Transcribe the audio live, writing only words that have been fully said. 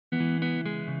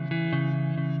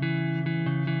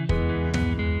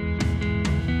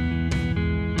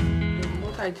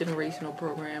multi-generational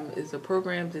program is a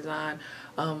program designed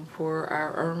for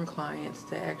our EARN clients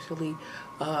to actually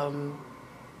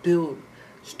build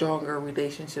stronger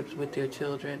relationships with their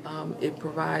children. It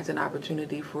provides an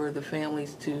opportunity for the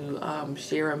families to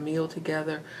share a meal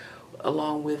together,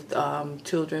 along with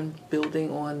children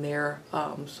building on their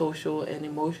social and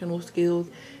emotional skills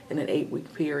in an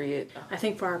 8-week period. I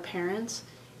think for our parents,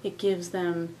 it gives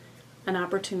them an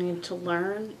opportunity to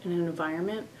learn in an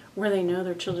environment where they know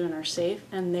their children are safe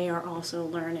and they are also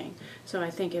learning. So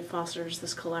I think it fosters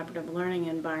this collaborative learning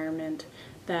environment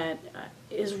that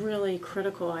is really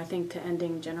critical, I think, to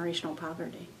ending generational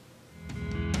poverty.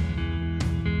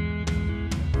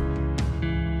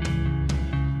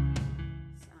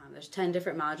 There's 10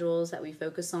 different modules that we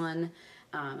focus on.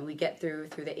 We get through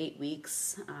the 8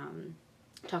 weeks.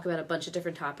 Talk about a bunch of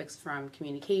different topics, from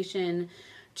communication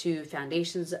to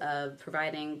foundations of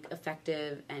providing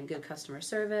effective and good customer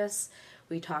service.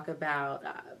 We talk about,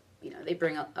 they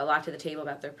bring a lot to the table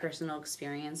about their personal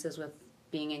experiences with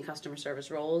being in customer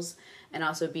service roles and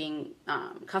also being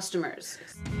customers.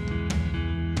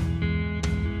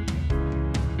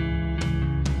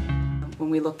 When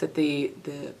we looked at the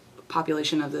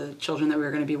population of the children that we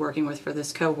were going to be working with for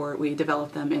this cohort, we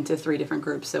developed them into 3 different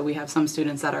groups. So we have some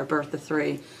students that are birth to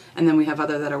 3, and then we have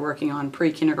other that are working on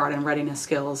pre-kindergarten readiness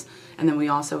skills, and then we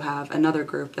also have another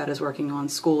group that is working on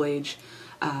school age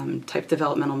type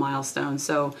developmental milestones.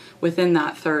 So within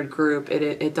that 3rd group,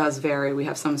 it does vary. We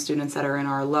have some students that are in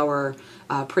our lower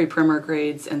pre-primer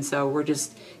grades, and so we're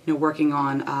just working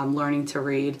on learning to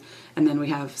read. And then we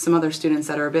have some other students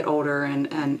that are a bit older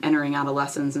and entering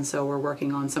adolescence, and so we're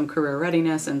working on some career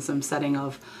readiness and some setting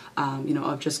of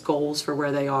of just goals for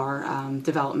where they are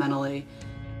developmentally.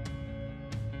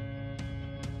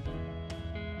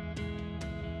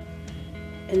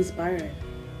 Inspiring.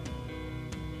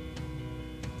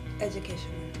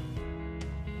 Educational.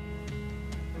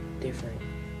 Different.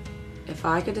 If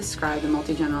I could describe the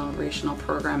multi-generational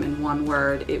program in one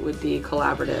word, it would be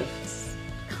collaborative.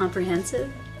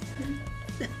 Comprehensive.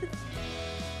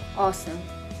 Awesome.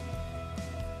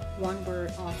 One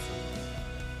word, awesome.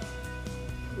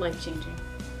 Life-changing.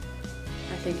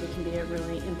 I think it can be a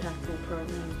really impactful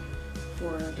program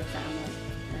for the family,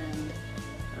 and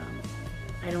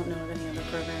I don't know of any other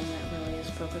program that really is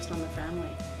focused on the family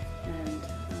and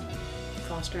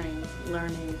fostering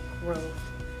learning, growth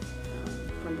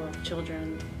from both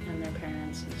children and their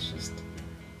parents. It's just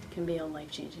can be a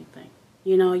life-changing thing.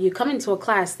 You come into a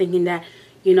class thinking that,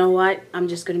 you know what, I'm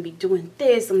just going to be doing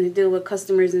this, I'm going to deal with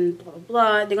customers and blah, blah,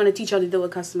 blah. They're going to teach you how to deal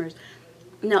with customers.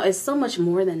 No, it's so much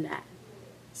more than that.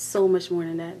 So much more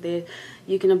than that.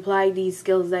 You can apply these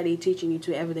skills that they're teaching you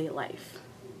to everyday life.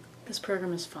 This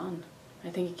program is fun. I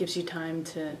think it gives you time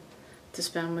to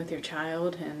spend with your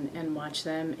child and watch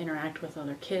them interact with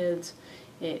other kids.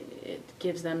 It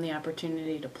gives them the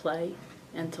opportunity to play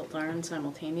and to learn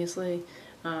simultaneously.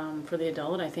 For the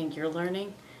adult, I think you're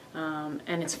learning,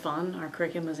 and it's fun. Our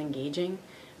curriculum is engaging.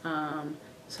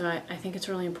 So I think it's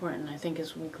really important. I think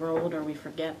as we grow older, we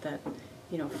forget that,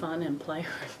 fun and play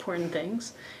are important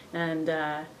things. And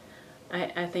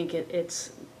I think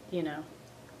it's,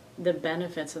 the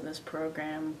benefits of this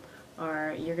program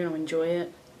are you're going to enjoy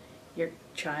it, your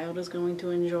child is going to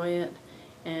enjoy it,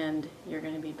 and you're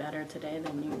going to be better today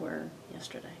than you were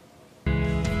yesterday.